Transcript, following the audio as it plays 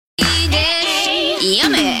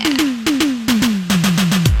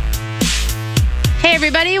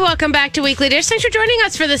everybody. Welcome back to Weekly Dish. Thanks for joining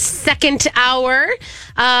us for the second hour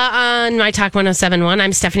on My Talk 107.1.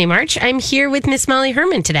 I'm Stephanie March. I'm here with Miss Molly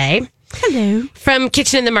Herman today. Hello. From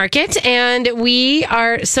Kitchen in the Market. And we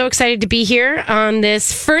are so excited to be here on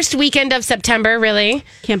this first weekend of September, really.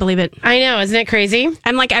 Can't believe it. I know. Isn't it crazy?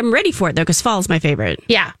 I'm ready for it, though, because fall is my favorite.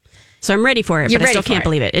 Yeah. So I'm ready for it, but I still can't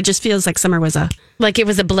believe it. It just feels like summer was like it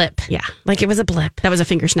was a blip. Yeah. Like it was a blip. That was a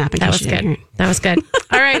finger snap. That was good. That was good.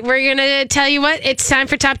 All right. We're going to tell you what. It's time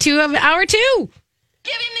for top two of hour two.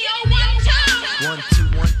 Give him the old 1, 2. 1,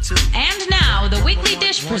 2, 1, 2. And now the Weekly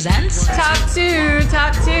Dish presents Top two.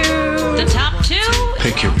 the top two.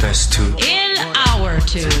 Pick your best two. In hour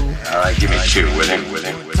two. All right, give me two with him.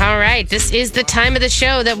 All right. This is the time of the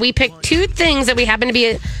show that we pick two things that we happen to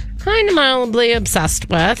be kind of mildly obsessed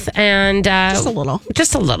with, and just a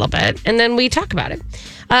little bit, and then we talk about it.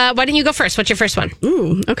 Why don't you go first? What's your first one?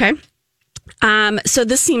 Ooh, okay. So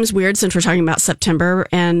this seems weird since we're talking about September,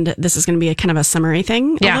 and this is going to be a kind of a summary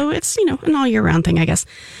thing. Yeah. Although it's an all year round thing, I guess.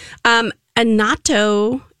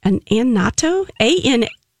 Annatto, Ananto.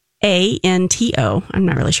 I'm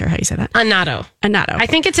not really sure how you say that. Annatto. I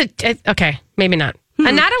think it's okay, maybe not.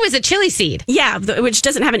 Annatto is a chili seed. Yeah, which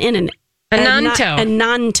doesn't have an N in it.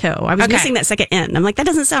 Ananto. I was missing that second N. I'm like, that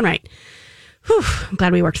doesn't sound right. Whew, I'm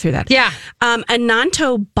glad we worked through that. Yeah.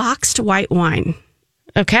 Ananto boxed white wine.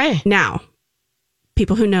 Okay. Now,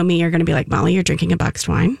 people who know me are going to be like, Molly, you're drinking a boxed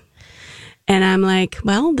wine. And I'm like,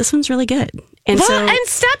 well, this one's really good. And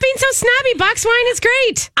stop being so snobby. Boxed wine is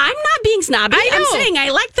great. I'm not being snobby. I know. I'm saying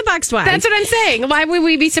I like the boxed wine. That's what I'm saying. Why would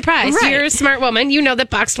we be surprised? Right. You're a smart woman. You know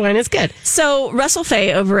that boxed wine is good. So Russell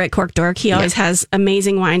Fay over at Cork Dork, he always has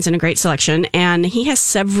amazing wines and a great selection. And he has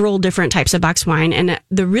several different types of boxed wine. And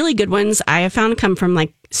the really good ones I have found come from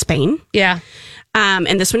like Spain. Yeah.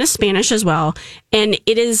 And this one is Spanish as well. And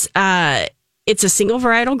it is, it's a single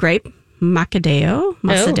varietal grape. Macadeo.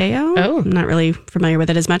 Oh. I'm not really familiar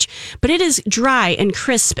with it as much, but it is dry and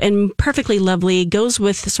crisp and perfectly lovely. Goes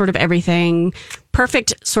with sort of everything.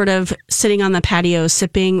 Perfect sort of sitting on the patio,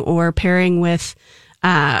 sipping or pairing with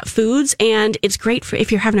foods. And it's great for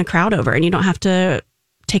if you're having a crowd over and you don't have to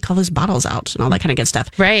take all those bottles out and all that kind of good stuff.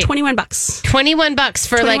 Right. $21. $21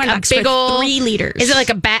 for like a big old 3 liters. Is it like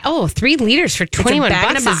a bag? Oh, 3 liters for $21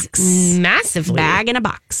 bag in a box. is massively. Bag in a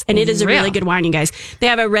box. And it is a really good wine, you guys. They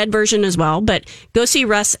have a red version as well, but go see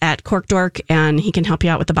Russ at Cork Dork and he can help you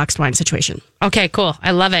out with the boxed wine situation. Okay, cool.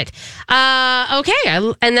 I love it.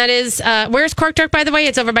 Okay. And that is, where's Cork Dork, by the way?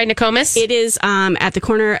 It's over by Nokomis. It is at the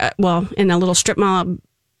corner, in a little strip mall,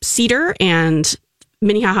 Cedar and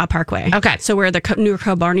Minnehaha Parkway. Okay. So where the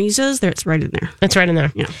newer Barney's is, it's right in there. It's right in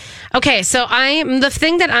there. Yeah. Okay, so the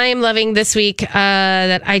thing that I am loving this week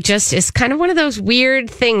that I just is kind of one of those weird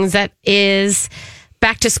things that is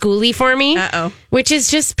back to schooly for me. Uh-oh. Which is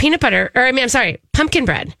just pumpkin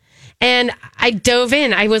bread. And I dove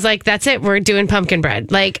in. I was like, that's it. We're doing pumpkin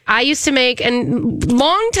bread. Like I used to make, and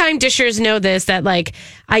longtime dishers know this, that like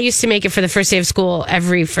I used to make it for the first day of school,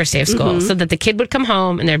 every first day of school, so that the kid would come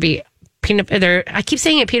home and there'd be I keep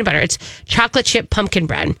saying it peanut butter. It's chocolate chip pumpkin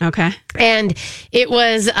bread. Okay. And it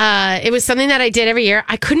was something that I did every year.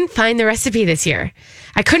 I couldn't find the recipe this year.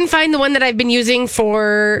 I couldn't find the one that I've been using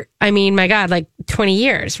for, like 20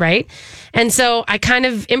 years, right? And so I kind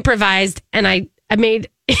of improvised and I made,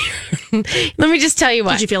 let me just tell you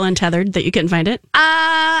what. Did you feel untethered that you couldn't find it?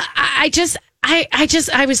 I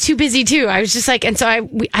was too busy too. I was just like, and so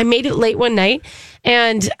I made it late one night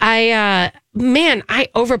and I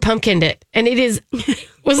over pumpkined it and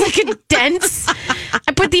was like a dense,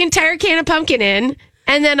 I put the entire can of pumpkin in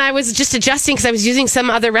and then I was just adjusting because I was using some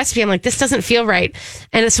other recipe. I'm like, this doesn't feel right.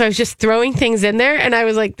 And so I was just throwing things in there and I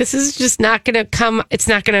was like, this is just not going to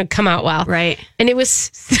come out well. Right. And it was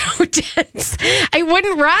so dense. I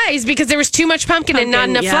wouldn't rise because there was too much pumpkin and not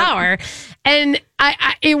enough flour. And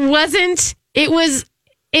it was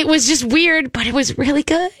just weird, but it was really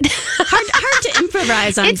good. Hard to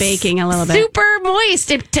improvise on baking a little bit. Super moist.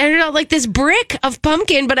 It turned out like this brick of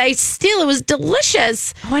pumpkin, but it was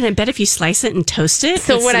delicious. Oh, and I bet if you slice it and toast it.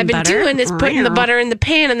 So what I've been doing is putting the butter in the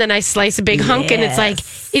pan, and then I slice a big hunk, and it's like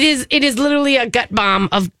it is literally a gut bomb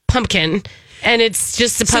of pumpkin. And it's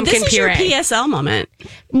just a pumpkin puree. This is your PSL moment.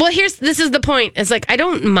 Well, this is the point. It's like, I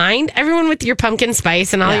don't mind everyone with your pumpkin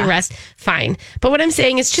spice and all your rest. Fine. But what I'm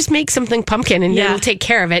saying is just make something pumpkin and it'll take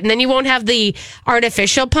care of it. And then you won't have the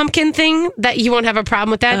artificial pumpkin thing that you won't have a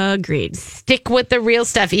problem with that. Agreed. Stick with the real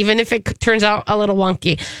stuff, even if it turns out a little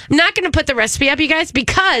wonky. I'm not going to put the recipe up, you guys,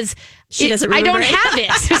 because She doesn't I don't remember it.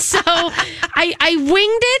 have it. So I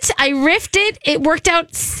winged it. I riffed it. It worked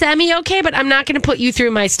out semi-okay, but I'm not going to put you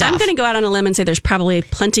through my stuff. I'm going to go out on a limb and say there's probably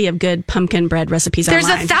plenty of good pumpkin bread recipes There's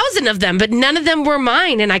online. 1,000 of them, but none of them were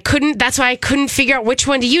mine. And that's why I couldn't figure out which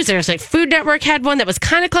one to use. There's like Food Network had one that was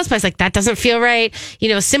kind of close, but I was like, that doesn't feel right.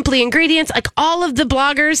 Simply Ingredients, like all of the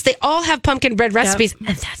bloggers, they all have pumpkin bread recipes. And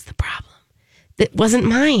that's the problem. It wasn't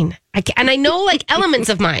mine. And I know like elements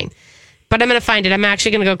of mine, but I'm going to find it. I'm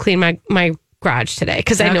actually going to go clean my garage today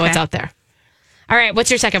because I know it's out there. All right. What's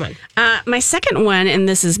your second one? My second one, and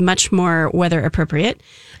this is much more weather appropriate.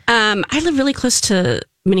 I live really close to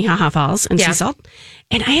Minnehaha Falls and Sea Salt,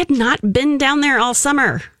 and I had not been down there all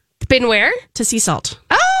summer. Been where? To Sea Salt.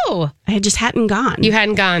 Oh! I just hadn't gone. You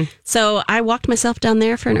hadn't gone. So I walked myself down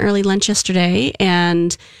there for an early lunch yesterday,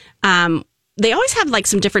 and they always have like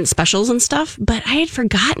some different specials and stuff, but I had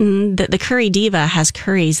forgotten that the Curry Diva has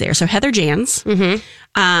curries there. So Heather Jans,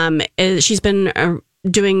 she's been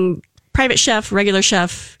doing private chef, regular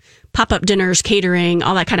chef, pop-up dinners, catering,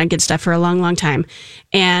 all that kind of good stuff for a long, long time.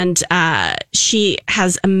 And she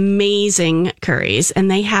has amazing curries,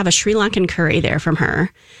 and they have a Sri Lankan curry there from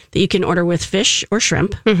her that you can order with fish or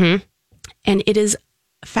shrimp. Mm-hmm. And it is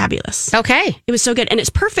fabulous. Okay. It was so good. And it's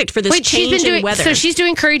perfect for this change in weather. So she's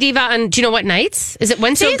doing Curry Diva on, do you know what nights? Is it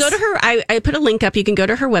Wednesdays? So go to her, I put a link up. You can go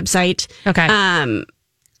to her website. Okay.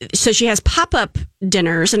 So she has pop-up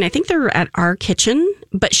dinners, and I think they're at our kitchen,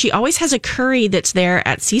 but she always has a curry that's there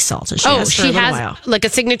at Sea Salt. And she has like a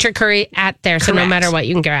signature curry at there, so no matter what,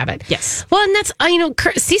 you can grab it. Yes. Well, and that's,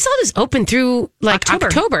 Sea Salt is open through like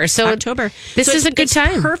October. So this is a good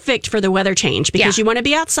time. Perfect for the weather change because you want to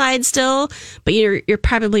be outside still, but you're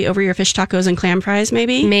probably over your fish tacos and clam fries,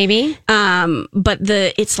 maybe. Maybe. But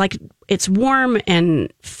it's warm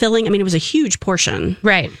and filling. I mean, it was a huge portion.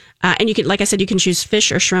 Right. And you can, like I said, you can choose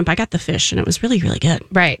fish or shrimp. I got the fish, and it was really, really good.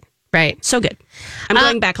 Right. So good. I'm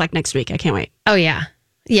going back like next week. I can't wait. Oh, yeah.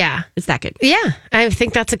 Yeah. It's that good. Yeah. I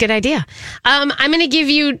think that's a good idea. I'm going to give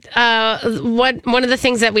you one of the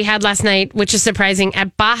things that we had last night, which is surprising,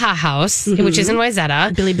 at Baja House, which is in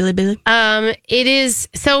Wayzata. Billy. It is.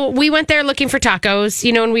 So we went there looking for tacos,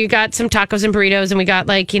 and we got some tacos and burritos, and we got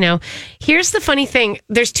here's the funny thing.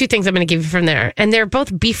 There's two things I'm going to give you from there, and they're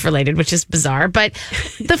both beef related, which is bizarre. But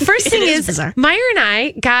the first thing is Meyer and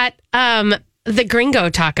I got the Gringo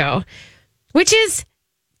taco, which is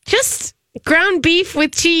just ground beef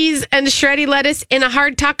with cheese and shreddy lettuce in a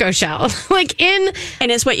hard taco shell. And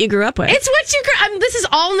it's what you grew up with. It's what you grew this is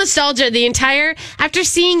all nostalgia. After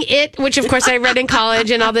seeing it, which of course I read in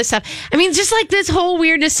college and all this stuff. I mean, just like this whole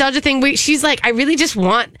weird nostalgia thing. She's like, I really just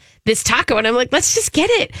want this taco. And I'm like, let's just get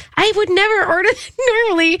it. I would never order it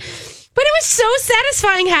normally. But it was so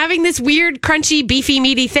satisfying having this weird, crunchy, beefy,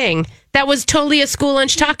 meaty thing that was totally a school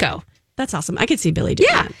lunch taco. That's awesome. I could see Billy doing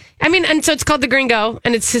that. I mean, and so it's called the Gringo,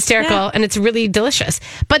 and it's hysterical, and it's really delicious.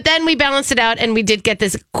 But then we balanced it out, and we did get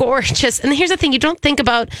this gorgeous. And here's the thing: you don't think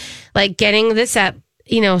about getting this at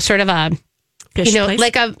sort of a fish place?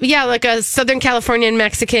 like a Southern Californian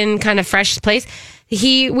Mexican kind of fresh place.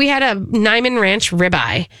 We had a Nyman Ranch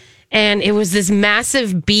ribeye, and it was this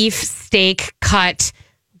massive beef steak cut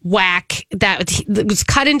whack that was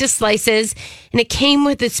cut into slices, and it came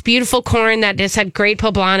with this beautiful corn that just had great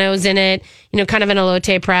poblanos in it, kind of an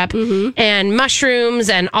elote prep, and mushrooms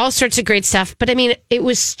and all sorts of great stuff. But I mean, it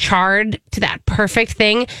was charred to that perfect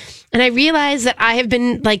thing. And I realized that I have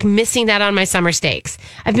been missing that on my summer steaks.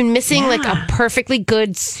 I've been missing a perfectly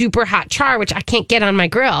good, super hot char, which I can't get on my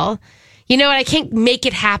grill. I can't make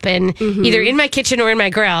it happen either in my kitchen or in my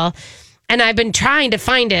grill. And I've been trying to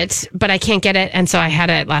find it, but I can't get it. And so I had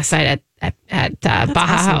it last night at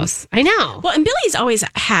Baja House. I know. Well, and Billy's always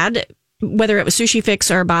had, whether it was Sushi Fix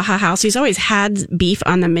or Baja House, he's always had beef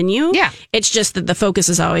on the menu. Yeah. It's just that the focus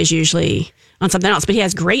is always usually on something else. But he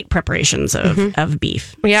has great preparations of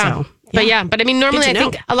beef. Yeah. So, But I mean, normally I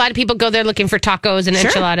think a lot of people go there looking for tacos and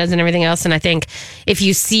enchiladas and everything else. And I think if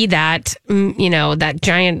you see that, that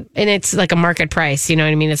giant, and it's like a market price, you know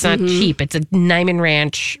what I mean? It's not cheap. It's a Nyman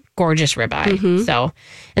Ranch gorgeous ribeye. So,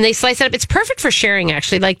 and they slice it up. It's perfect for sharing,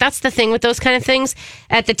 actually. That's the thing with those kind of things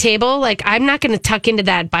at the table. I'm not going to tuck into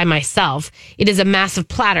that by myself. It is a massive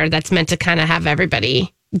platter that's meant to kind of have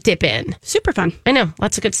everybody dip in. Super fun. I know.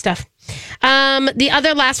 Lots of good stuff. The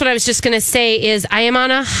other last one I was just going to say is I am on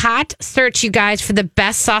a hot search, you guys, for the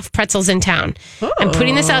best soft pretzels in town. Oh. I'm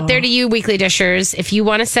putting this out there to you, Weekly Dishers. If you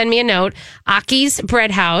want to send me a note, Aki's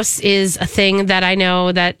Bread House is a thing that I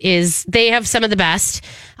know they have some of the best.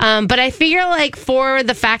 But I figure for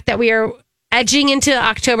the fact that we are edging into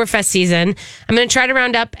Oktoberfest season. I'm going to try to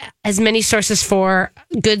round up as many sources for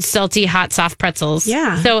good, salty, hot, soft pretzels.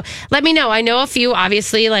 Yeah. So let me know. I know a few,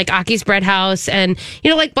 obviously, like Aki's Bread House, and,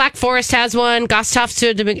 like Black Forest has one. Gasthof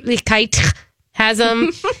zur Möglichkeit has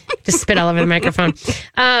them. Just spit all over the microphone.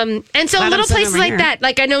 And so Glad little I'm sitting places over like here. that.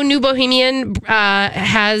 Like I know New Bohemian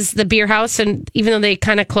has the beer house, and even though they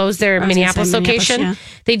kind of closed their was gonna Minneapolis say Minneapolis, location, yeah.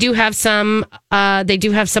 they do have some. They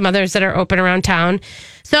do have some others that are open around town.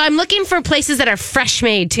 So I'm looking for places that are fresh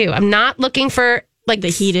made too. I'm not looking for like The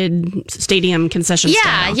heated stadium concession yeah,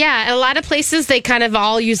 style. yeah. A lot of places they kind of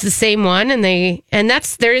all use the same one, and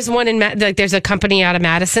there is one in like there's a company out of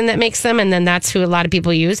Madison that makes them, and then that's who a lot of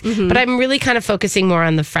people use. But I'm really kind of focusing more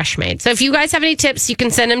on the fresh made. So if you guys have any tips, you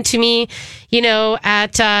can send them to me,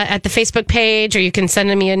 at the Facebook page, or you can send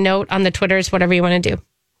me a note on the Twitters, whatever you want to do.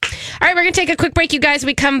 All right, we're going to take a quick break, you guys. When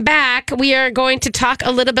we come back, we are going to talk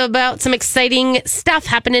a little bit about some exciting stuff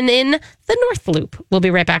happening in the North Loop. We'll be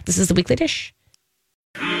right back. This is the Weekly Dish.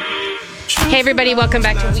 Hey, everybody. Welcome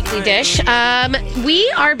back to Weekly Dish.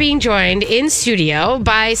 We are being joined in studio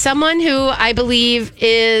by someone who I believe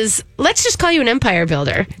is, let's just call you an empire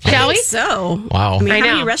builder, shall we? So, Wow. I mean, I how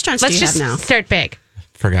know. many restaurants Let's do you just have now? start big.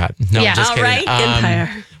 Forgot. No, Yeah. just All kidding. right,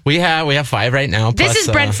 Empire. We have 5 right now. This plus, is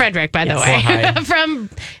Brent Frederick, by the yes. way, Well, hi. from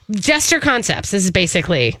Jester Concepts. This is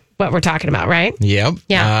basically what we're talking about, right? Yep.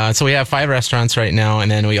 Yeah. So we have 5 restaurants right now, and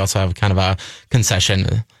then we also have kind of a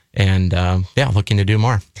concession, and looking to do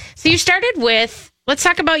more. So you started with, let's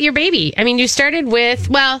talk about your baby. I mean, you started with,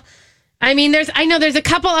 I know there's a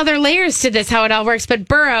couple other layers to this, how it all works, but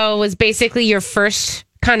Burrow was basically your first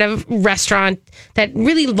kind of restaurant that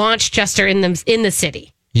really launched Jester in the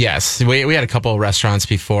city. Yes, we had a couple of restaurants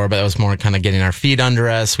before, but it was more kind of getting our feet under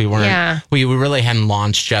us. We weren't. Yeah. We really hadn't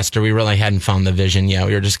launched Jester. We really hadn't found the vision yet.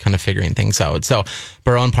 We were just kind of figuring things out. So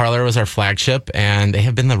Burrow and Parlor was our flagship, and they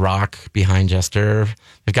have been the rock behind Jester.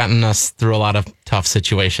 They've gotten us through a lot of tough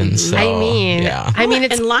situations. So, yeah.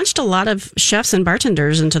 It's and launched a lot of chefs and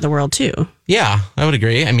bartenders into the world too. Yeah, I would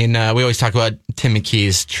agree. I mean, we always talk about Tim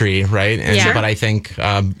McKee's tree, right? And Yeah. But I think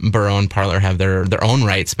Burrow and Parlor have their own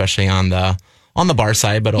right, especially on the bar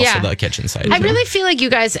side, but also Yeah. the kitchen side. I too. really feel like you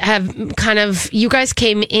guys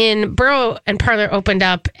came in, Burrow and Parlor opened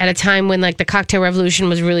up at a time when like the cocktail revolution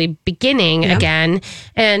was really beginning again.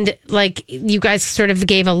 And like you guys sort of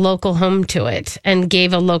gave a local home to it and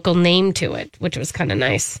gave a local name to it, which was kind of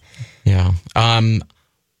nice. Yeah.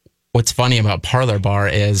 What's funny about Parlor Bar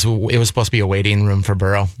is it was supposed to be a waiting room for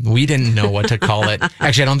Burrow. We didn't know what to call it.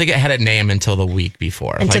 Actually, I don't think it had a name until the week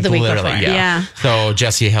before. Until the week literally, before. Yeah. So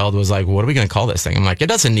Jesse Held was like, "What are we going to call this thing?" I'm like, "It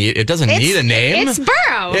doesn't need a name. It's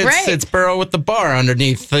Burrow, right? It's Burrow with the bar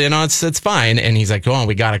underneath. It's fine." And he's like, "Oh,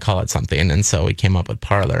 we got to call it something." And so we came up with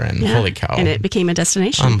Parlor, and holy cow, And it became a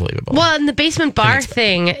destination. unbelievable. Well, and the basement bar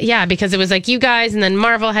thing, yeah, because it was like you guys, and then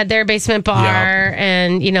Marvel had their basement bar,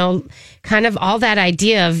 and kind of all that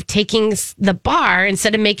idea of taking the bar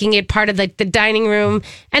instead of making it part of like the dining room,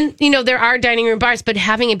 and there are dining room bars, but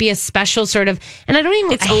having it be a special sort of, and I don't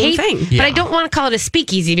even Its I own hate, thing. but Yeah. I don't want to call it a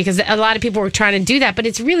speakeasy because a lot of people were trying to do that, but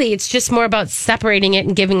it's just more about separating it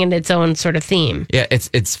and giving it its own sort of theme. Yeah,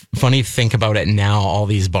 it's funny to think about it now, all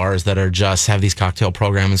these bars that are just have these cocktail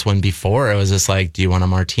programs, when before it was just like, do you want a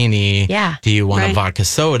martini? Yeah. Do you want Right. a vodka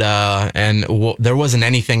soda? And there wasn't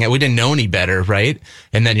anything, we didn't know any better, right?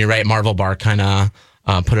 And then you're right, Marvel Bar kind of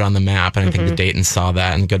put it on the map, and I think the Dayton saw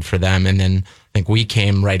that, and good for them. And then I think we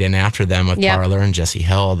came right in after them with Yep. Parlor and Jesse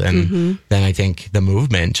Held, and then I think the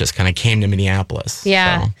movement just kind of came to Minneapolis.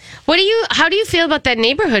 Yeah. So. How do you feel about that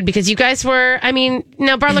neighborhood? Because you guys were,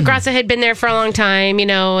 Bar La Grassa had been there for a long time,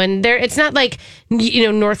 and it's not like,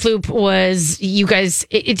 North Loop was, you guys,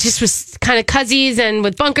 it just was kind of cozies and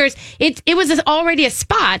with bunkers. It was already a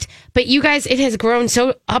spot, but you guys, it has grown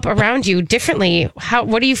so up around you differently.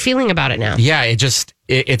 What are you feeling about it now? Yeah,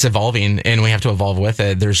 it's evolving, and we have to evolve with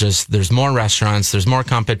it. There's more restaurants, there's more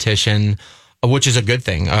competition, which is a good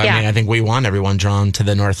thing. I mean, I think we want everyone drawn to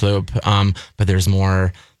the North Loop, but there's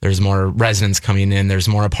more residents coming in, there's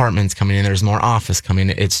more apartments coming in, there's more office coming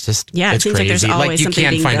in. It's just Yeah, it it's seems like crazy. there's always you something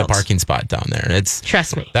can't being find built. a parking spot down there.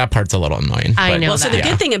 Trust me. That part's a little annoying. I know Well, so the that.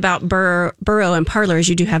 good thing about Burrow and Parlor is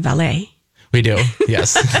you do have valet. We do, yes.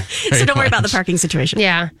 So don't worry about the parking situation.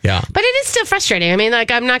 Yeah. Yeah. But it is still frustrating. I mean,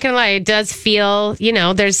 like, I'm not going to lie. It does feel,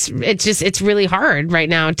 it's really hard right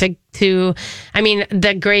now to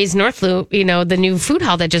the Craze North Loop, the new food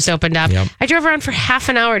hall that just opened up. Yep. I drove around for half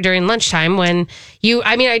an hour during lunchtime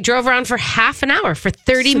I drove around for half an hour for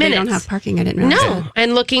 30 So minutes. they don't have parking. I didn't realize. No,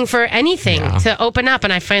 and looking for anything to open up.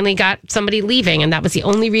 And I finally got somebody leaving. And that was the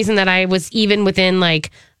only reason that I was even within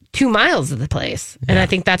like 2 miles of the place. And I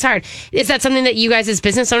think that's hard. Is that something that you guys as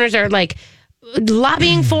business owners are like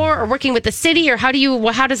lobbying for or working with the city, or how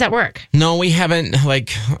does that work? No, we haven't. Like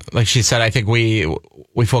she said, I think we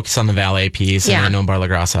focus on the valet piece, and I know Bar La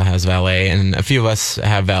Grassa has valet, and a few of us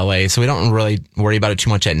have valet, so we don't really worry about it too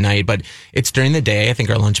much at night. But it's during the day. I think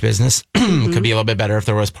our lunch business could be a little bit better if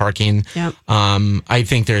there was parking. Yep. I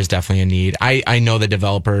think there's definitely a need. I know the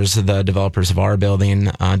developers of our building,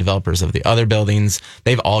 developers of the other buildings,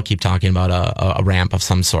 they've all keep talking about a ramp of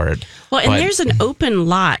some sort. Well, and there's an open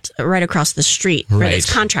lot right across the street where Right.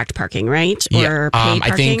 it's contract parking, right? Or paid parking?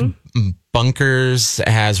 I think Bunkers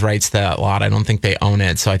has rights to that lot. I don't think they own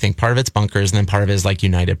it. So I think part of it's Bunkers and then part of it is like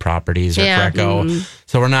United Properties or Greco.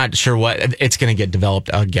 So we're not sure what it's going to get developed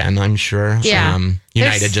again, I'm sure. Yeah.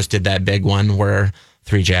 United just did that big one where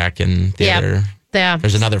Three Jack and the other. Yeah.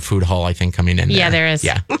 There's another food hall, I think, coming in there. Yeah, there is.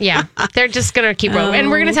 Yeah. Yeah. They're just going to keep rolling. And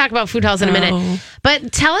we're going to talk about food halls in a minute.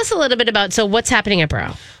 But tell us a little bit about, so what's happening at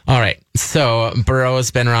Burrow? All right. So Burrow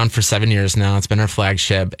has been around for 7 years now. It's been our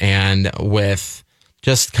flagship. And with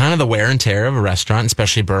just kind of the wear and tear of a restaurant,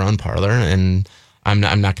 especially Burrow and Parlor, and I'm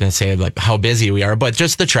not going to say like how busy we are, but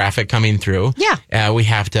just the traffic coming through. Yeah. We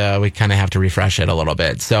kind of have to refresh it a little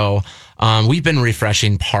bit. So we've been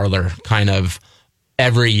refreshing Parlor kind of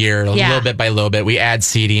every year, a little bit by little bit. We add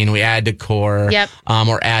seating, we add decor. Yep.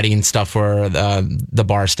 We're adding stuff for the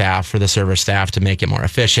bar staff, for the server staff to make it more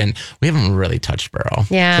efficient. We haven't really touched Burrow.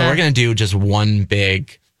 Yeah. So we're going to do just one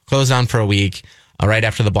big close down for a week. Right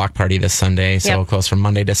after the block party this Sunday. So we'll close from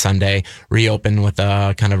Monday to Sunday, reopen with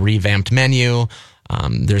a kind of revamped menu.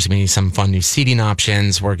 There's going to be some fun new seating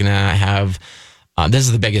options. We're going to have, this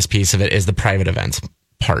is the biggest piece of it, is the private events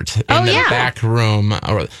part. In the back room.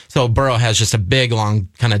 So Burrow has just a big, long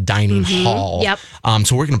kind of dining hall. Yep.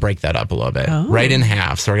 So we're going to break that up a little bit, right in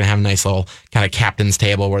half. So we're going to have a nice little kind of captain's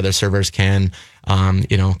table where the servers can,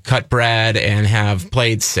 cut bread and have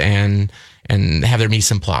plates and have their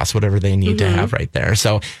mise en place, whatever they need to have right there.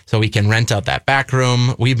 So we can rent out that back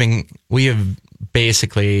room. We have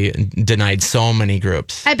basically denied so many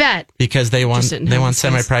groups. I bet. Because they want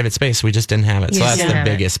semi-private space. We just didn't have it. So that's the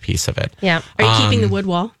biggest piece of it. Yeah. Are you keeping the wood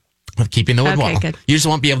wall? With keeping the wood wall. Good. You just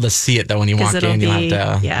won't be able to see it though when you walk in. You'll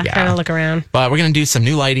have to kind of look around. But we're going to do some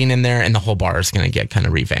new lighting in there, and the whole bar is going to get kind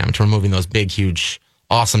of revamped. We're moving those big, huge,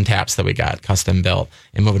 awesome taps that we got custom built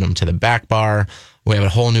and moving them to the back bar. We have a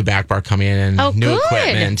whole new back bar coming in, new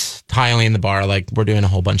equipment, tiling the bar. Like we're doing a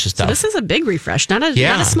whole bunch of stuff. So this is a big refresh, not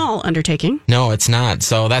a small undertaking. No, it's not.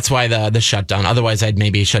 So that's why the shutdown. Otherwise, I'd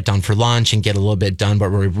maybe shut down for lunch and get a little bit done.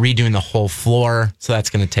 But we're redoing the whole floor, so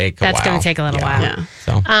that's going to take a while. That's going to take a little while. Yeah.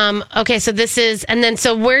 So okay, so this is, and then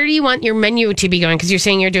so where do you want your menu to be going? Because you're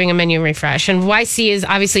saying you're doing a menu refresh, and YC is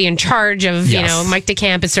obviously in charge of Mike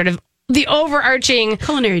DeCamp is sort of the overarching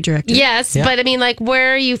culinary director. Yes, but I mean, like,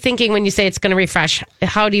 where are you thinking when you say it's going to refresh?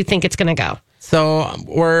 How do you think it's going to go? So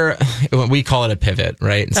we call it a pivot,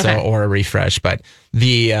 right? Okay. So or a refresh, but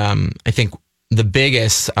I think the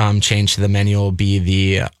biggest change to the menu will be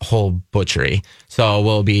the whole butchery. So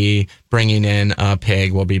we'll be bringing in a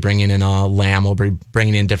pig, we'll be bringing in a lamb, we'll be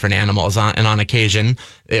bringing in different animals. And on occasion,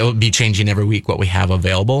 it will be changing every week what we have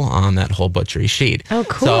available on that whole butchery sheet. Oh,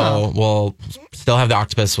 cool. So we'll still have the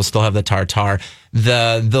octopus, we'll still have the tartare.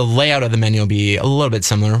 The layout of the menu will be a little bit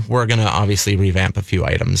similar. We're going to obviously revamp a few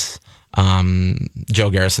items. Joe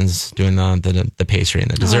Garrison's doing the pastry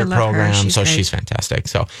and the dessert program. She's fantastic.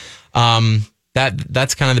 So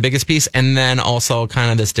that's kind of the biggest piece. And then also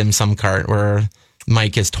kind of this dim sum cart where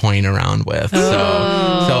Mike is toying around with.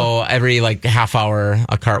 So every like half hour,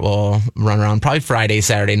 a cart will run around, probably Friday,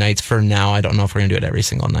 Saturday nights for now. I don't know if we're going to do it every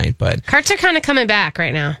single night, but carts are kind of coming back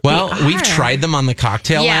right now. Well, we've tried them on the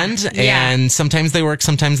cocktail end, and sometimes they work,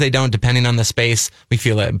 sometimes they don't, depending on the space. We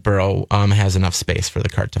feel that Burrow has enough space for the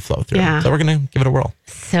cart to flow through. Yeah. So we're going to give it a whirl.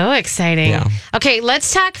 So exciting. Yeah. Okay,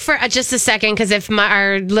 let's talk for just a second, because if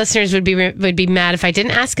our listeners would be mad if I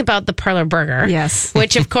didn't ask about the Parlor Burger. Yes.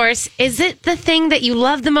 Which, of course, is it the thing that you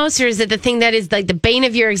love the most, or is it the thing that is like the bane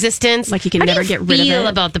of your existence? Like you can never get rid of it? How do you feel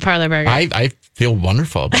about the Parlor Burger? I feel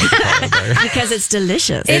wonderful about the Parlor Burger. Because it's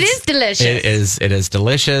delicious. It is delicious. It is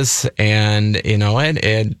delicious, and you know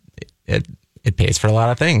it pays for a lot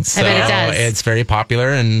of things. So I bet it does. It's very popular,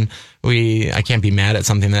 and I can't be mad at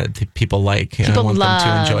something that people like. People I want love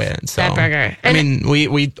them to enjoy it. So, that burger. I mean,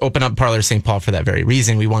 we open up Parlor St. Paul for that very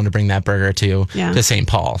reason. We wanted to bring that burger to St.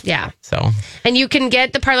 Paul. Yeah. So, and you can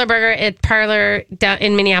get the Parlor Burger at Parlor down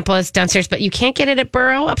in Minneapolis downstairs, but you can't get it at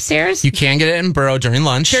Burrow upstairs. You can get it in Burrow during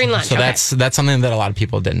lunch. So okay. that's something that a lot of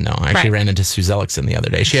people didn't know. I actually ran into Sue Zellickson the other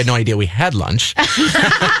day. She had no idea we had lunch.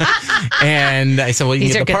 And I said, well, you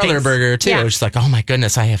can get the Parlor Burger too. Yeah. She's like, oh my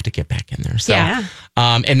goodness, I have to get back in there. So,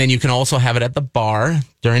 And then you can also have it at the bar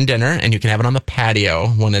during dinner, and you can have it on the patio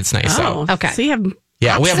when it's nice out. Okay. So you have We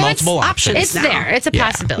have So multiple it's options. It's now. there. It's a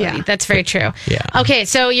possibility. Yeah. That's very true. Yeah. Okay,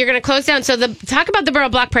 so you're going to close down. So talk about the Borough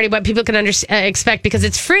Block Party, what people can expect, because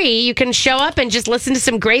it's free. You can show up and just listen to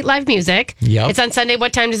some great live music. Yep. It's on Sunday.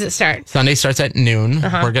 What time does it start? Sunday starts at noon.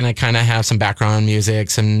 We're going to kind of have some background music,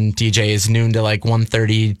 some DJs, noon to like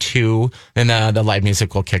 1:32. And the live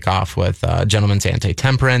music will kick off with Gentleman's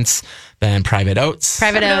Anti-Temperance, then Private Oats.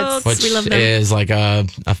 Private Oats. Which we love them. is like a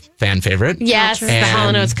fan favorite. Yes, the And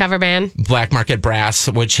Hall & Oates cover band. Black Market Brass,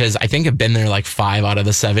 which has, I think, have been there like 5 out of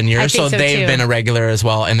the 7 years. I think so, they've too. been a regular as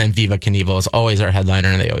well. And then Viva Knievel is always our headliner,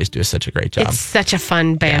 and they always do such a great job. It's such a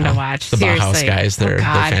fun band to watch. The Seriously. Bauhaus guys, they're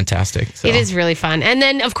God. fantastic. So. It is really fun. And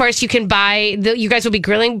then, of course, you can buy, you guys will be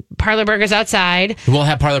grilling parlor burgers outside. We'll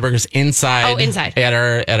have parlor burgers inside. Oh, inside. At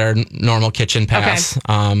our normal kitchen pass,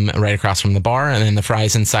 right across from the bar, and then the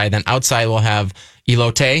fries inside. Then outside we'll have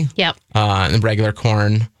elote, Yep. and regular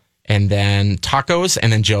corn, and then tacos.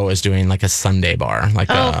 And then Joe is doing like a sundae bar, like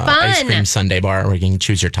a fun. ice cream sundae bar where you can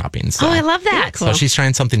choose your toppings. So. Oh, I love that. So she's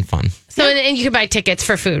trying something fun. So, and you can buy tickets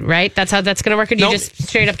for food, right? That's how that's going to work? Or do you Nope. just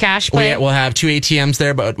straight up cash play? We'll have 2 ATMs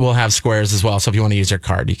there, but we'll have squares as well. So if you want to use your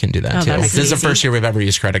card, you can do that too. that makes This it is the easy. first year we've ever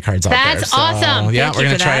used credit cards out there. That's So, awesome. Yeah, Thank we're you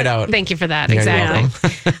going for to try that. it out. Thank you for that. You're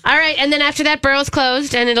Exactly. All right. And then after that, Borough's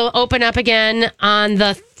closed and it'll open up again on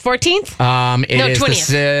the 14th? It No, is 20th.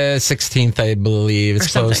 the 16th, I believe. It's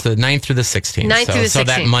Or closed the 9th through the 16th. 9th through the So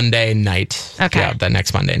that 16th. Monday night. Okay. Yeah, that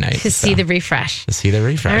next Monday night. To see the refresh. To see the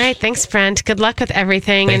refresh. All right. Thanks, Brent. Good luck with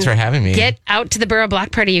everything. Thanks for having me. Get out to the Borough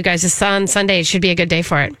Block Party, you guys. It's on Sunday. It should be a good day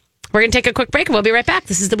for it. We're going to take a quick break and we'll be right back.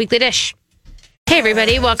 This is the Weekly Dish. Hey,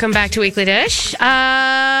 everybody. Welcome back to Weekly Dish.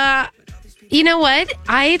 You know what?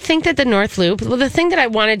 I think that the North Loop, well, the thing that I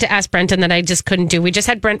wanted to ask Brenton that I just couldn't do, we just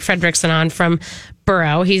had Brent Fredrickson on from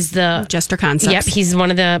Borough. He's the Jester Concepts. Yep, he's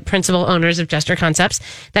one of the principal owners of Jester Concepts.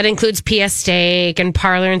 That includes PS Steak and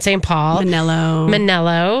Parlor in St. Paul.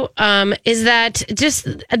 Manello. Is that just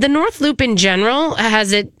the North Loop in general,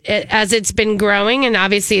 has it, as it's been growing, and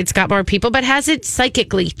obviously it's got more people, but has it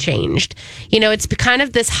psychically changed? You know, it's kind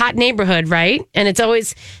of this hot neighborhood, right? And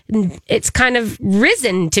it's kind of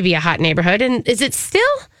risen to be a hot neighborhood. And is it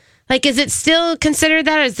still considered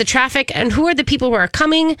that as the traffic? And who are the people who are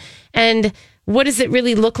coming? And what does it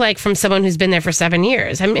really look like from someone who's been there for 7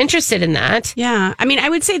 years? I'm interested in that. Yeah. I mean, I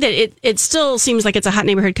would say that it still seems like it's a hot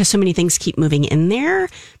neighborhood because so many things keep moving in there.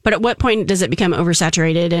 But at what point does it become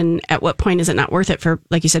oversaturated? And at what point is it not worth it for,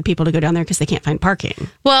 like you said, people to go down there because they can't find parking?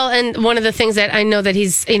 Well, and one of the things that I know that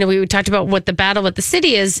we talked about what the battle with the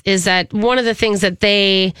city is that one of the things that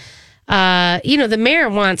they, the mayor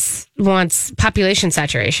wants population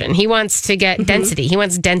saturation. He wants to get density. He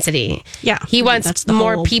wants density. Yeah. He wants That's the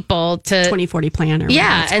more whole people to 2040 plan. Or whatever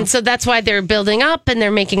yeah, it's and called. so that's why they're building up and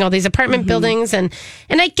they're making all these apartment buildings, and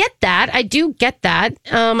I get that. I do get that.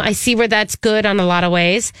 I see where that's good on a lot of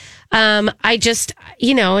ways. I just,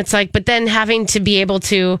 it's like, but then having to be able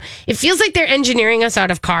to, it feels like they're engineering us out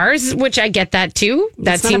of cars, which I get that too.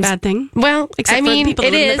 That's not a bad thing. Well, Except I for the mean, people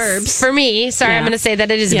it that live in is the burbs. for me. Sorry, Yeah. I'm going to say that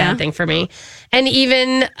it is a Yeah. bad thing for me. And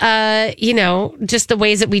even, just the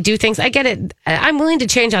ways that we do things. I get it. I'm willing to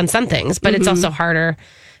change on some things, but it's also harder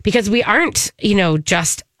because we aren't,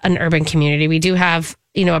 just an urban community. We do have,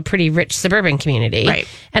 a pretty rich suburban community. Right.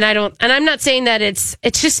 And I'm not saying that it's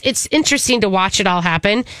interesting to watch it all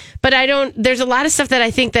happen, but there's a lot of stuff that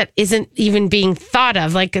I think that isn't even being thought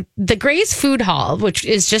of. Like the Craze Food Hall, which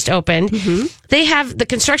is just opened, they have the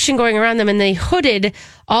construction going around them and they hooded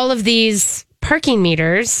all of these parking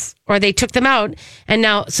meters, or they took them out, and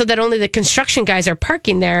now so that only the construction guys are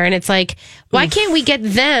parking there. And it's like, why can't we get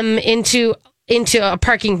them into a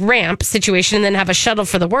parking ramp situation and then have a shuttle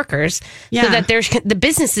for the workers so that the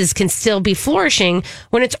businesses can still be flourishing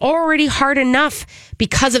when it's already hard enough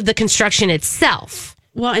because of the construction itself?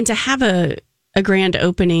 Well, and to have a grand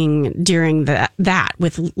opening during that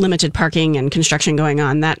with limited parking and construction going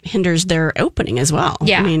on, that hinders their opening as well.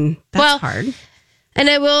 Yeah. I mean, that's hard. And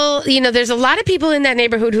I will, there's a lot of people in that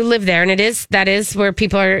neighborhood who live there, and that is where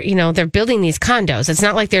people are, they're building these condos. It's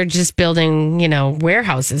not like they're just building,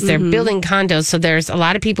 warehouses. They're building condos. So there's a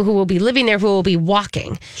lot of people who will be living there who will be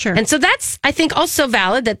walking. Sure. And so that's, I think, also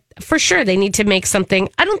valid that for sure they need to make something.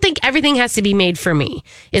 I don't think everything has to be made for me,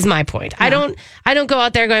 is my point. Yeah. I don't go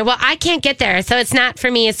out there going, well, I can't get there, so it's not for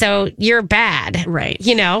me, so you're bad. Right.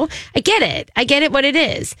 I get it. I get it what it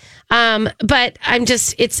is. But I'm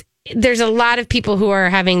just, there's a lot of people who are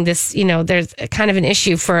having this, there's kind of an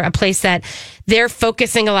issue for a place that they're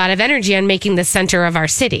focusing a lot of energy on making the center of our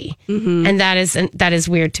city. And that is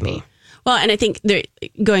weird to me. Well, and I think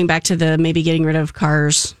going back to the maybe getting rid of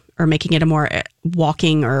cars or making it a more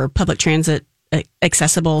walking or public transit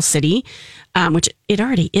accessible city, which it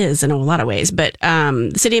already is in a lot of ways. But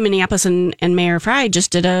the city of Minneapolis and Mayor Frey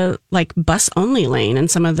just did a bus only lane in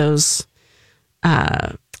some of those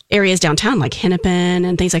areas downtown, like Hennepin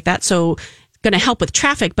and things like that. So going to help with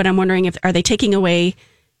traffic, but I'm wondering are they taking away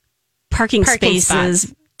parking spaces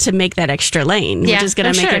spots to make that extra lane, which is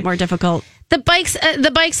going to make it more difficult. The bikes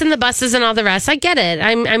and the buses and all the rest. I get it.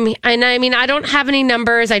 I mean, I don't have any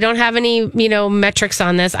numbers. I don't have any, metrics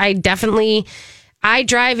on this. I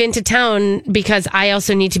drive into town because I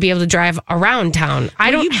also need to be able to drive around town.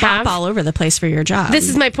 I don't bop all over the place for your job. This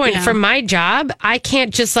is my point. For my job, I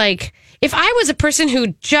can't just if I was a person who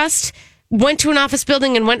just went to an office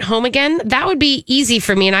building and went home again, that would be easy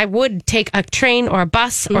for me. And I would take a train or a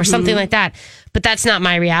bus or something like that. But that's not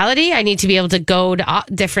my reality. I need to be able to go to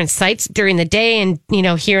different sites during the day and,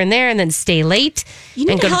 here and there and then stay late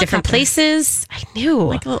and go to different places. I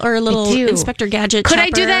knew. Or a little Inspector Gadget could I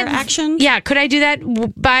do that action? Yeah. Could I do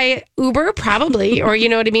that by Uber? Probably. Or you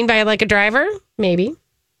know what I mean? By a driver? Maybe.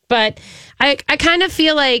 But I kind of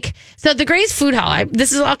feel so the Craze food hall,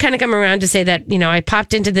 this is all kind of come around to say that, I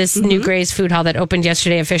popped into this new Craze food hall that opened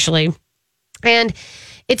yesterday officially. And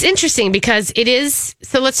it's interesting because it is,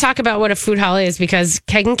 so let's talk about what a food hall is, because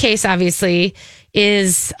Keg and Case obviously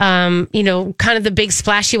is, kind of the big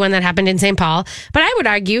splashy one that happened in St. Paul. But I would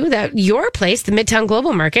argue that your place, the Midtown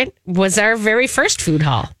Global Market, was our very first food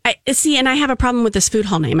hall. And I have a problem with this food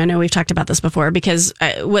hall name. I know we've talked about this before because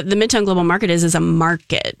what the Midtown Global Market is a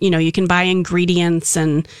market. You can buy ingredients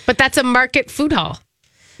but that's a market food hall.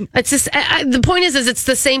 It's just, the point is it's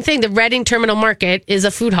the same thing. The Reading Terminal Market is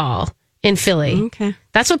a food hall in Philly. Okay.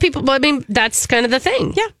 That's what that's kind of the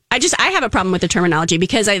thing. Yeah. I have a problem with the terminology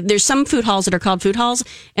because there's some food halls that are called food halls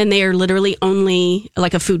and they are literally only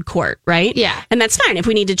like a food court, right? Yeah. And that's fine. If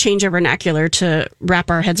we need to change our vernacular to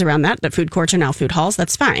wrap our heads around that food courts are now food halls,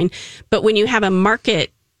 that's fine. But when you have a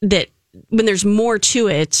market when there's more to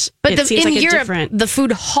it, it seems in like Europe, different. The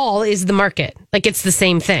food hall is the market. It's the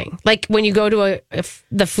same thing. When you go to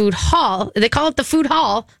the food hall, they call it the food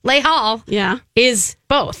hall. Les Hall is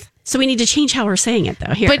both. So we need to change how we're saying it,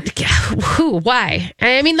 though. Here, but who? Why?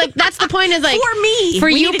 I mean, that's the point. Is for me, for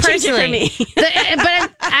we you need to personally. Change it for me.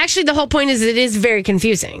 But actually, the whole point is it is very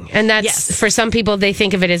confusing, and that's for some people they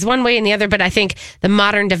think of it as one way and the other. But I think the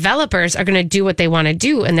modern developers are going to do what they want to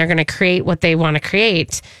do, and they're going to create what they want to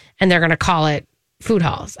create, and they're going to call it food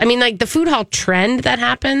halls. I mean, the food hall trend that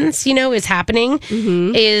happens, is happening,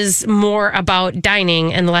 is more about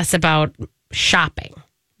dining and less about shopping.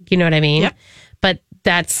 You know what I mean? Yep. But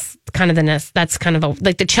that's kind of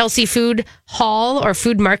the Chelsea Food Hall or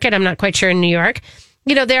Food Market. I'm not quite sure in New York.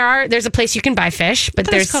 There's a place you can buy fish,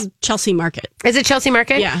 but it's called Chelsea Market. Is it Chelsea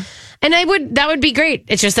Market? Yeah. And that would be great.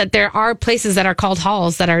 It's just that there are places that are called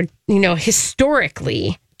halls that are,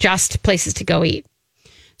 historically just places to go eat.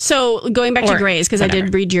 So going back to Craze, because I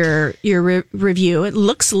did read your review, it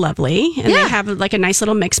looks lovely, and they have a nice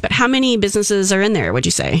little mix. But how many businesses are in there? Would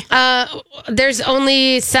you say? There's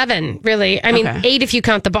only 7, really. I mean, 8 if you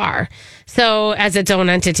count the bar. So as its own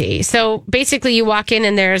entity. So basically, you walk in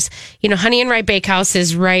and there's Honey and Rye Bakehouse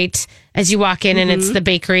is right as you walk in, and it's the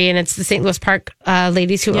bakery, and it's the St. Louis Park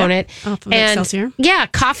ladies who own it. Off of and Excelsior. Yeah,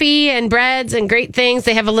 coffee and breads and great things.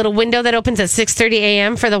 They have a little window that opens at 6:30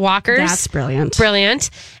 a.m. for the walkers. That's brilliant. Brilliant.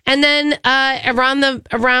 And then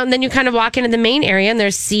then you kind of walk into the main area, and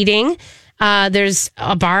there's seating. There's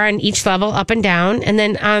a bar on each level, up and down. And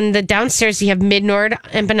then on the downstairs, you have Mid-Nord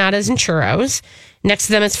empanadas and churros. Next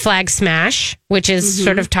to them is Flag Smash, which is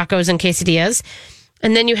sort of tacos and quesadillas.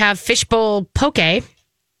 And then you have Fishbowl Poke,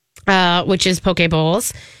 which is poke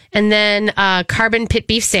bowls. And then Carbon Pit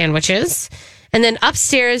Beef Sandwiches. And then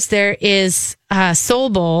upstairs, there is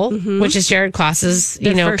Soul Bowl, which is Jared Kloss's,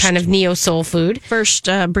 kind of neo-soul food. First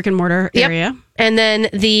brick and mortar area. And then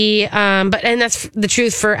and that's the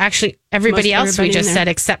truth for actually everybody else we just said,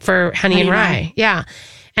 except for Honey and Rye. Yeah.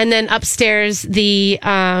 And then upstairs,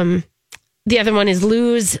 the other one is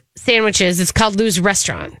Lou's Sandwiches. It's called Lou's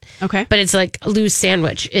Restaurant. Okay. But it's Lou's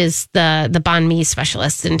Sandwich is the banh mi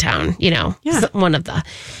specialist in town, one of the.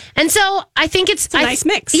 And so I think it's a nice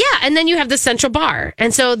mix. Yeah. And then you have the central bar.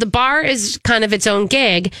 And so the bar is kind of its own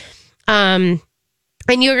gig. And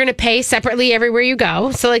you're going to pay separately everywhere you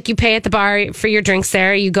go. So you pay at the bar for your drinks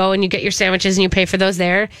there. You go and you get your sandwiches and you pay for those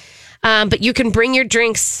there. But you can bring your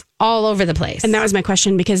drinks all over the place. And that was my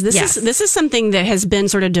question, because this is something that has been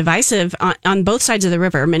sort of divisive on both sides of the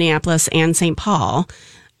river, Minneapolis and St. Paul,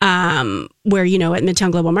 where, at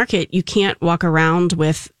Midtown Global Market, you can't walk around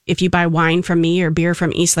if you buy wine from me or beer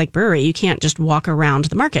from East Lake Brewery, you can't just walk around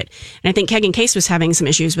the market. And I think Keg and Case was having some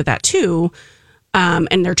issues with that too,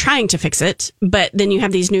 and they're trying to fix it. But then you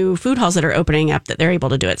have these new food halls that are opening up that they're able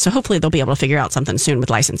to do it. So hopefully they'll be able to figure out something soon with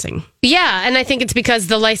licensing. Yeah, and I think it's because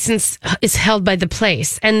the license is held by the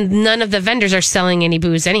place, and none of the vendors are selling any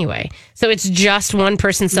booze anyway. So it's just one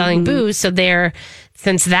person selling booze. So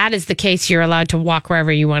since that is the case, you're allowed to walk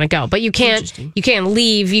wherever you want to go. But you can't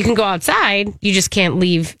leave. You can go outside. You just can't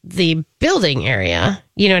leave the building area.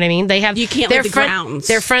 You know what I mean? They have You can't leave the grounds.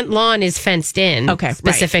 Their front lawn is fenced in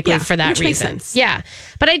specifically for that Which makes reason. sense. Yeah.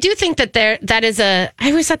 But I do think that that is I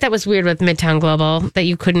always thought that was weird with Midtown Global that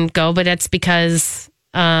you couldn't go, but it's because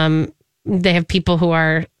they have people who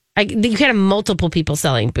are you can have multiple people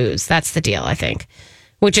selling booze. That's the deal, I think.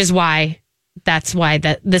 Which is why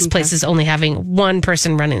this place is only having one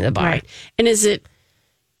person running the bar. Right. And is it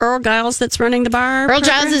Earl Giles that's running the bar? Earl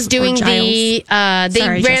Giles is doing they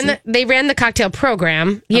ran the cocktail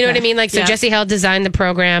program. You know what I mean? Like, so Jesse Held designed the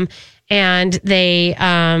program, and it's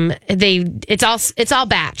all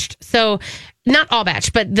batched. So not all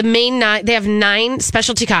batched, but the main they have 9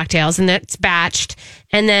 specialty cocktails, and that's batched.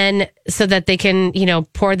 And then so that they can,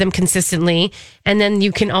 pour them consistently. And then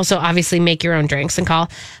you can also obviously make your own drinks and call.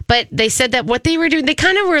 But they said that what they were doing, they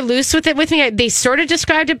kind of were loose with it with me. They sort of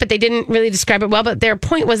described it, but they didn't really describe it well. But their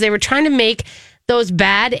point was they were trying to make those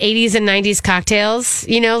bad 80s and 90s cocktails,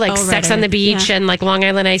 Sex on the Beach and like Long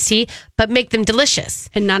Island Iced Tea, but make them delicious.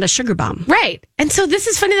 And not a sugar bomb. Right. And so this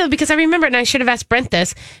is funny though, because I remember, and I should have asked Brent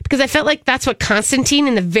this, because I felt like that's what Constantine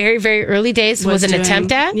in the very, very early days was an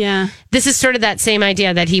attempt at. Yeah. This is sort of that same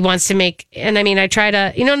idea that he wants to make. And I mean, I try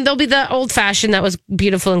to, there'll be the old fashioned that was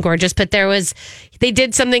beautiful and gorgeous, but they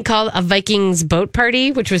did something called a Vikings boat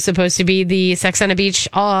party, which was supposed to be the Sex on the Beach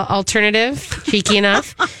alternative, cheeky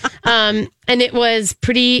enough. And it was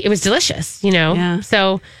delicious, Yeah.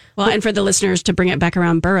 So, well, and for the listeners to bring it back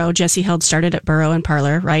around Burrow, Jesse Held started at Burrow and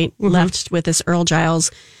Parlor, right? Mm-hmm. Left with this Earl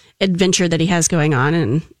Giles adventure that he has going on,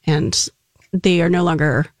 and he's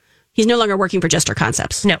no longer working for Jester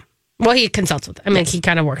Concepts. No. Well, he consults with them. I mean, he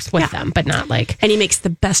kind of works with them, but not like. And he makes the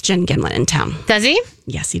best Jen Gimlet in town. Does he?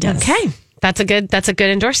 Yes, he does. Okay. That's a good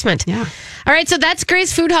endorsement. Yeah. All right. So that's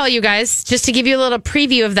Craze Food Hall, you guys. Just to give you a little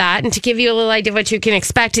preview of that and to give you a little idea of what you can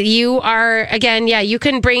expect. You are, again, you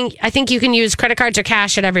can I think you can use credit cards or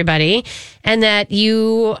cash at everybody. And that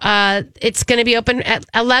it's going to be open at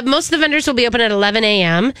 11. Most of the vendors will be open at 11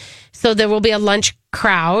 a.m. So there will be a lunch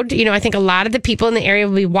crowd. I think a lot of the people in the area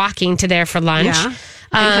will be walking to there for lunch. Yeah.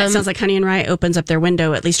 And it sounds like Honey and Rye opens up their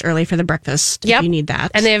window at least early for the breakfast. If you need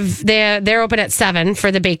that. And they're open at 7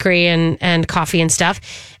 for the bakery and coffee and stuff.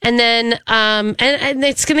 And then and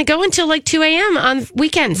it's going to go until like 2 a.m. on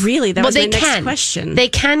weekends. Really? That was my next question. They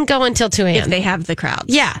can go until 2 a.m. if they have the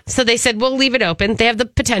crowds. Yeah. So they said we'll leave it open. They have the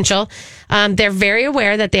potential. They're very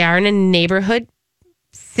aware that they are in a neighborhood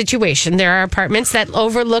situation. There are apartments that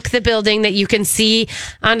overlook the building that you can see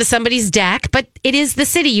onto somebody's deck, but it is the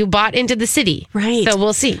city. You bought into the city. Right. So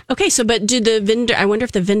we'll see. Okay, so but I wonder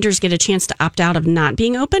if the vendors get a chance to opt out of not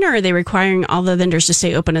being open, or are they requiring all the vendors to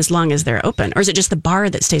stay open as long as they're open? Or is it just the bar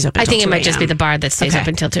that stays open? I think it might just be the bar that stays open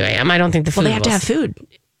until 2 a.m. I don't think the food. Well, they have to have food.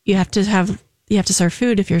 You have to serve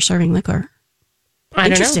food if you're serving liquor. I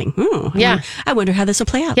don't know. Interesting. Ooh, I wonder how this will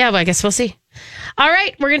play out. Yeah, well, I guess we'll see. All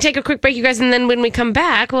right, we're going to take a quick break, you guys, and then when we come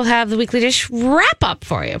back, we'll have the Weekly Dish wrap up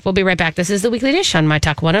for you. We'll be right back. This is the Weekly Dish on My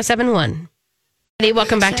Talk 107.1. Hey,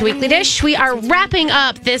 welcome back to Weekly Dish. We are wrapping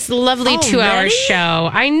up this lovely 2-hour show.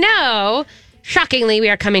 I know. Shockingly, we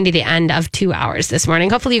are coming to the end of 2 hours this morning.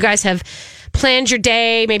 Hopefully, you guys have planned your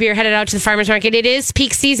day. Maybe you're headed out to the farmer's market. It is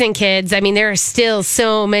peak season, kids. I mean, there are still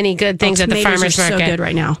so many good things at the farmer's market. So good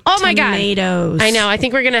right now. Oh my God. Tomatoes. I know. I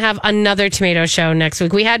think we're going to have another tomato show next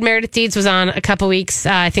week. We had Meredith Deeds was on a couple weeks,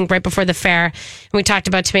 I think right before the fair. And we talked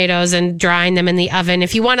about tomatoes and drying them in the oven.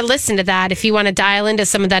 If you want to listen to that, if you want to dial into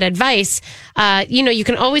some of that advice, you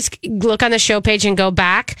can always look on the show page and go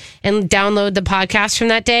back and download the podcast from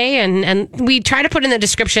that day. And we try to put in the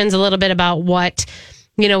descriptions a little bit about what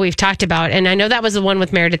we've talked about. And I know that was the one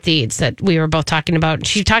with Meredith Deeds that we were both talking about.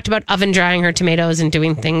 She talked about oven drying her tomatoes and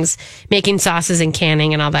doing things, making sauces and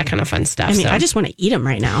canning and all that kind of fun stuff. I mean, I just want to eat them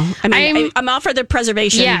right now. I mean, I'm all for the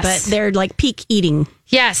preservation, but they're like peak eating.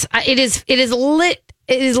 Yes, it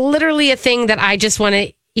is literally a thing that I just want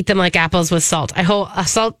to eat them like apples with salt. I hold a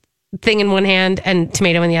salt thing in one hand and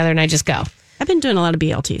tomato in the other, and I just go. I've been doing a lot of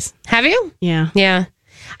BLTs. Have you? Yeah. Yeah.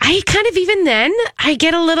 I kind of, even then, I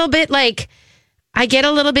get a little bit,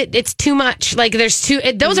 it's too much. Like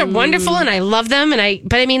those are wonderful and I love them.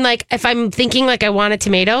 But I mean, like, if I'm thinking like I want a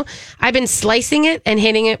tomato, I've been slicing it and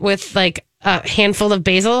hitting it with like a handful of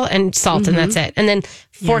basil and salt and that's it. And then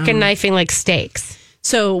fork and knifing like steaks.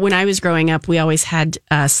 So when I was growing up, we always had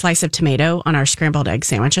a slice of tomato on our scrambled egg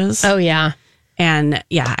sandwiches. Oh, yeah. And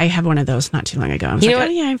yeah, I had one of those not too long ago. I was You know like, what?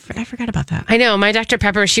 oh yeah, I forgot about that. I know. My Dr.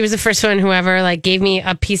 Pepper, she was the first one who ever like gave me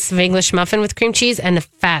a piece of English muffin with cream cheese and a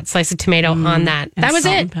fat slice of tomato on that. And That was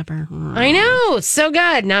salt it. and pepper. I know. So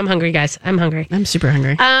good. Now I'm hungry, guys. I'm hungry. I'm super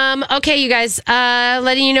hungry. Okay, you guys,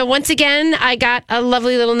 letting you know once again, I got a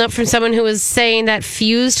lovely little note from someone who was saying that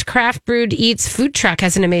Fused Craft Brewed Eats food truck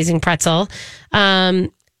has an amazing pretzel.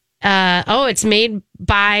 It's made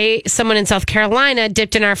by someone in South Carolina,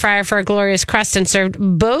 dipped in our fryer for a glorious crust and served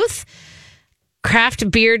both craft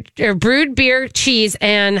beer or brewed beer, cheese,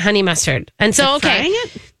 and honey mustard. And so, Frying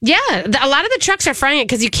it? yeah, a lot of the trucks are frying it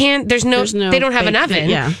because you can't. There's no they don't have an oven.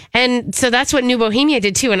 Yeah, and so that's what New Bohemia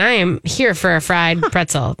did too. And I am here for a fried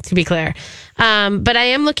pretzel, to be clear. But I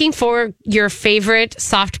am looking for your favorite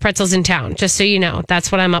soft pretzels in town. Just so you know,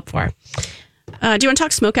 that's what I'm up for. Do you want to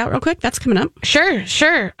talk smoke out real quick? That's coming up. Sure.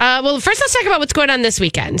 Well, first let's talk about what's going on this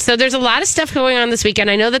weekend. So there's a lot of stuff going on this weekend.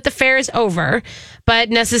 I know that the fair is over, but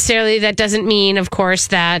necessarily that doesn't mean, of course,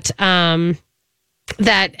 that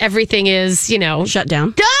that everything is, Shut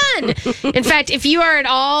down. done. In fact, if you are at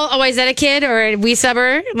all a Wayzata kid or a wee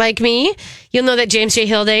subber like me, you'll know that James J.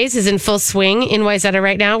 Hill Days is in full swing in Wayzata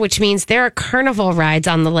right now, which means there are carnival rides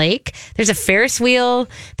on the lake. There's a Ferris wheel.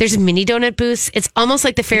 There's mini donut booths. It's almost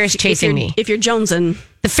like the fair is chasing me. If you're jonesing.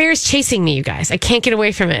 The fair is chasing me, you guys. I can't get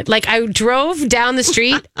away from it. Like, I drove down the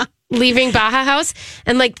street leaving Baja House,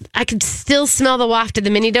 and like I could still smell the waft of the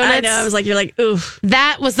mini donuts. I know. I was like, you're like, ooh.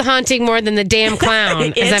 That was the haunting more than the damn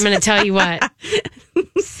clown, as I'm going to tell you what.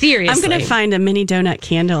 Seriously. I'm going to find a mini donut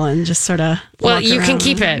candle and just sort of. Well, you can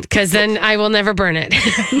keep it because then I will never burn it.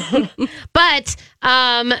 But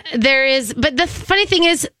but the funny thing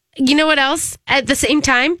is, you know what else? At the same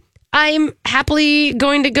time, I'm happily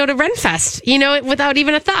going to go to Renfest, without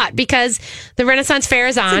even a thought, because the Renaissance Fair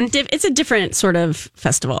is on. It's a different sort of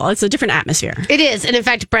festival. It's a different atmosphere. It is. And in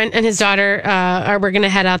fact, Brent and his daughter we're going to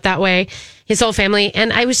head out that way, his whole family.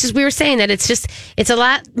 And we were saying that it's a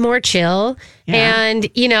lot more chill. Yeah. And,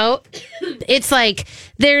 it's like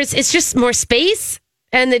it's just more space.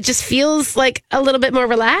 And it just feels like a little bit more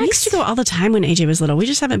relaxed. We used to go all the time when AJ was little. We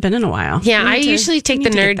just haven't been in a while. Yeah, I usually take the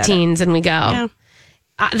nerd teens and we go. Yeah.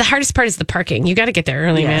 The hardest part is the parking. You got to get there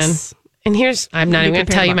early, man. And I'm not even going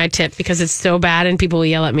to tell you my tip because it's so bad and people will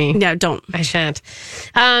yell at me. No, don't. I shan't.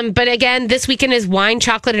 But again, this weekend is Wine,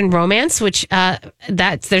 Chocolate, and Romance, which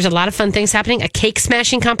there's a lot of fun things happening. A cake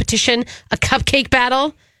smashing competition, a cupcake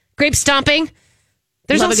battle, grape stomping.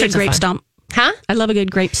 There's love all a sorts good grape of fun. stomp. Huh? I love a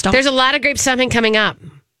good grape stomp. There's a lot of grape stomping coming up.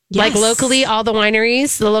 Yes. Like locally, all the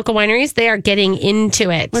local wineries, they are getting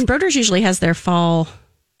into it. When Broders usually has their fall.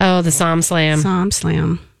 Oh, the Somm Slam. Somm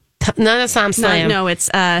Slam. Not a Somm Slam. No, it's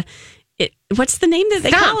what's the name that they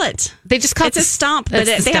call it? They just call it a stomp, but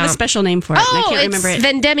they have a special name for it. Oh, and I can't remember it.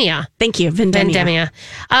 Vendemmia. Thank you, Vendemmia.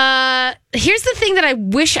 Here's the thing that I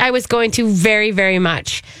wish I was going to very, very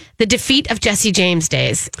much: the defeat of Jesse James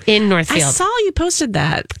Days in Northfield. I saw you posted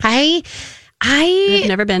that. I've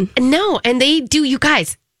never been. No, and they do, you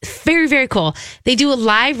guys. Very, very cool. They do a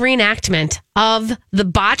live reenactment of the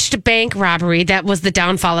botched bank robbery that was the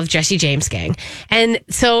downfall of Jesse James' gang. And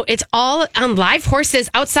so it's all on live horses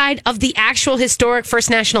outside of the actual historic First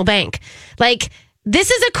National Bank. Like, this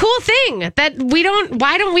is a cool thing that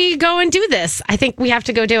why don't we go and do this? I think we have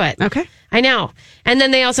to go do it. Okay. I know. And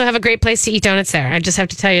then they also have a great place to eat donuts there. I just have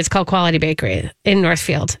to tell you, it's called Quality Bakery in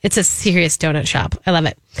Northfield. It's a serious donut shop. I love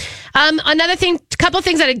it. Couple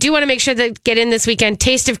things that I do want to make sure that get in this weekend.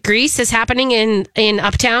 Taste of Greece is happening in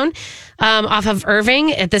Uptown, off of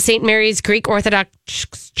Irving at the St. Mary's Greek Orthodox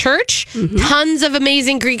Church. Mm-hmm. Tons of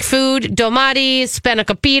amazing Greek food: domati,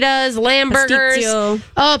 spanakopita, lamb burgers.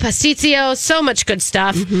 Pasticcio. So much good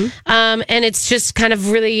stuff. Mm-hmm. And it's just kind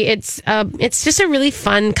of really, it's just a really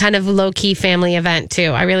fun kind of low-key family event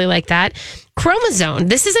too. I really like that. Chromazone.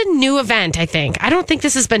 This is a new event, I think. I don't think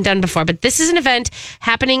this has been done before, but this is an event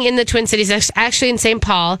happening in the Twin Cities, actually in St.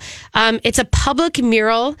 Paul. It's a public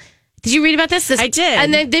mural. Did you read about this? I did.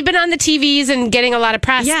 And they've been on the TVs and getting a lot of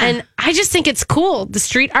press. Yeah. And I just think it's cool. The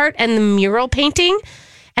street art and the mural painting.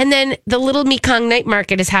 And then the Little Mekong Night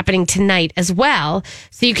Market is happening tonight as well.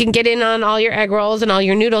 So you can get in on all your egg rolls and all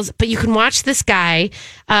your noodles. But you can watch this guy,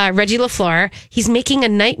 Reggie LaFleur. He's making a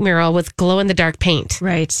night mural with glow-in-the-dark paint.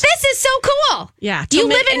 Right. This is so cool. Yeah. You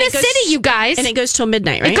live in a city, you guys. And it goes till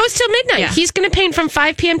midnight, right? It goes till midnight. Yeah. He's going to paint from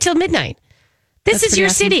 5 p.m. till midnight. This is your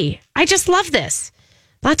city. I just love this.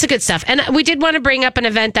 Lots of good stuff. And we did want to bring up an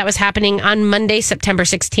event that was happening on Monday, September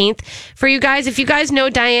 16th for you guys. If you guys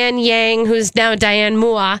know Diane Yang, who's now Diane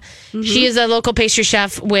Mua, she is a local pastry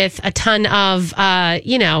chef with a ton of,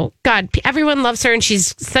 God, everyone loves her and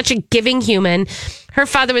she's such a giving human. Her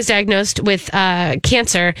father was diagnosed with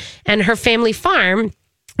cancer and her family farm,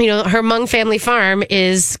 her Hmong family farm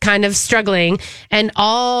is kind of struggling, and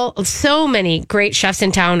so many great chefs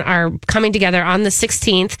in town are coming together on the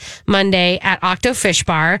 16th, Monday, at Octo Fish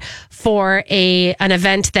Bar for an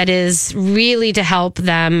event that is really to help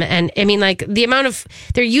them. And I mean, like the amount of,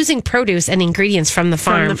 they're using produce and ingredients from the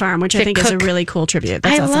farm. Which I think is a really cool tribute.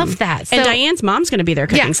 That's awesome. Love that. And Diane's mom's going to be there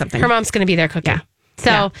cooking something. Her mom's going to be there cooking. Yeah.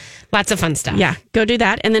 So lots of fun stuff. Yeah, go do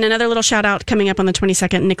that. And then another little shout out coming up on the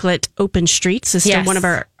 22nd, Nicollet Open Streets is still one of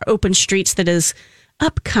our open streets that is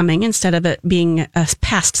upcoming instead of it being a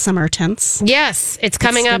past summer tense. Yes, it's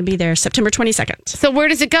coming up. It's going to be there September 22nd. So where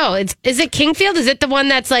does it go? Is it Kingfield? Is it the one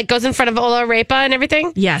that's like goes in front of Ola Repa and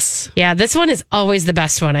everything? Yes. Yeah, this one is always the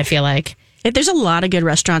best one, I feel like. There's a lot of good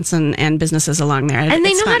restaurants and businesses along there. And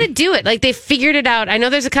they know how to do it. Like they figured it out. I know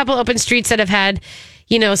there's a couple open streets that have had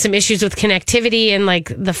some issues with connectivity and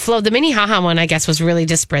like the flow. The Mini Haha one, I guess, was really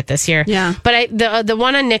disparate this year. Yeah. But the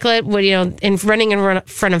one on Nicollet, running in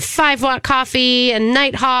front of 5 Watt Coffee and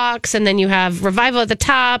Nighthawks, and then you have Revival at the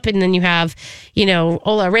top, and then you have,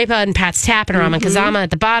 Ola Repa and Pat's Tap and Ramen Kazama at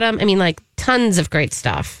the bottom. I mean, like tons of great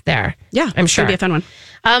stuff there. Yeah, I'm sure. It'll be a fun one.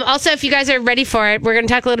 Also, if you guys are ready for it, we're going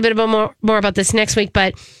to talk a little bit more about this next week,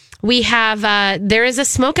 but we have, there is a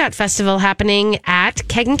smokeout festival happening at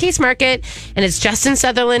Keg and Case Market, and it's Justin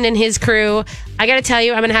Sutherland and his crew. I got to tell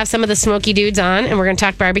you, I'm going to have some of the smoky dudes on, and we're going to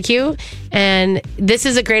talk barbecue. And this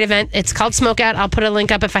is a great event. It's called Smokeout. I'll put a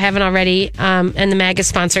link up if I haven't already. And the mag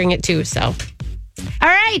is sponsoring it too. So, all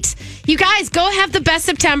right, you guys, go have the best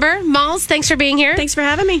September. Malls, thanks for being here. Thanks for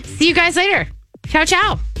having me. See you guys later. Ciao,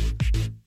 ciao.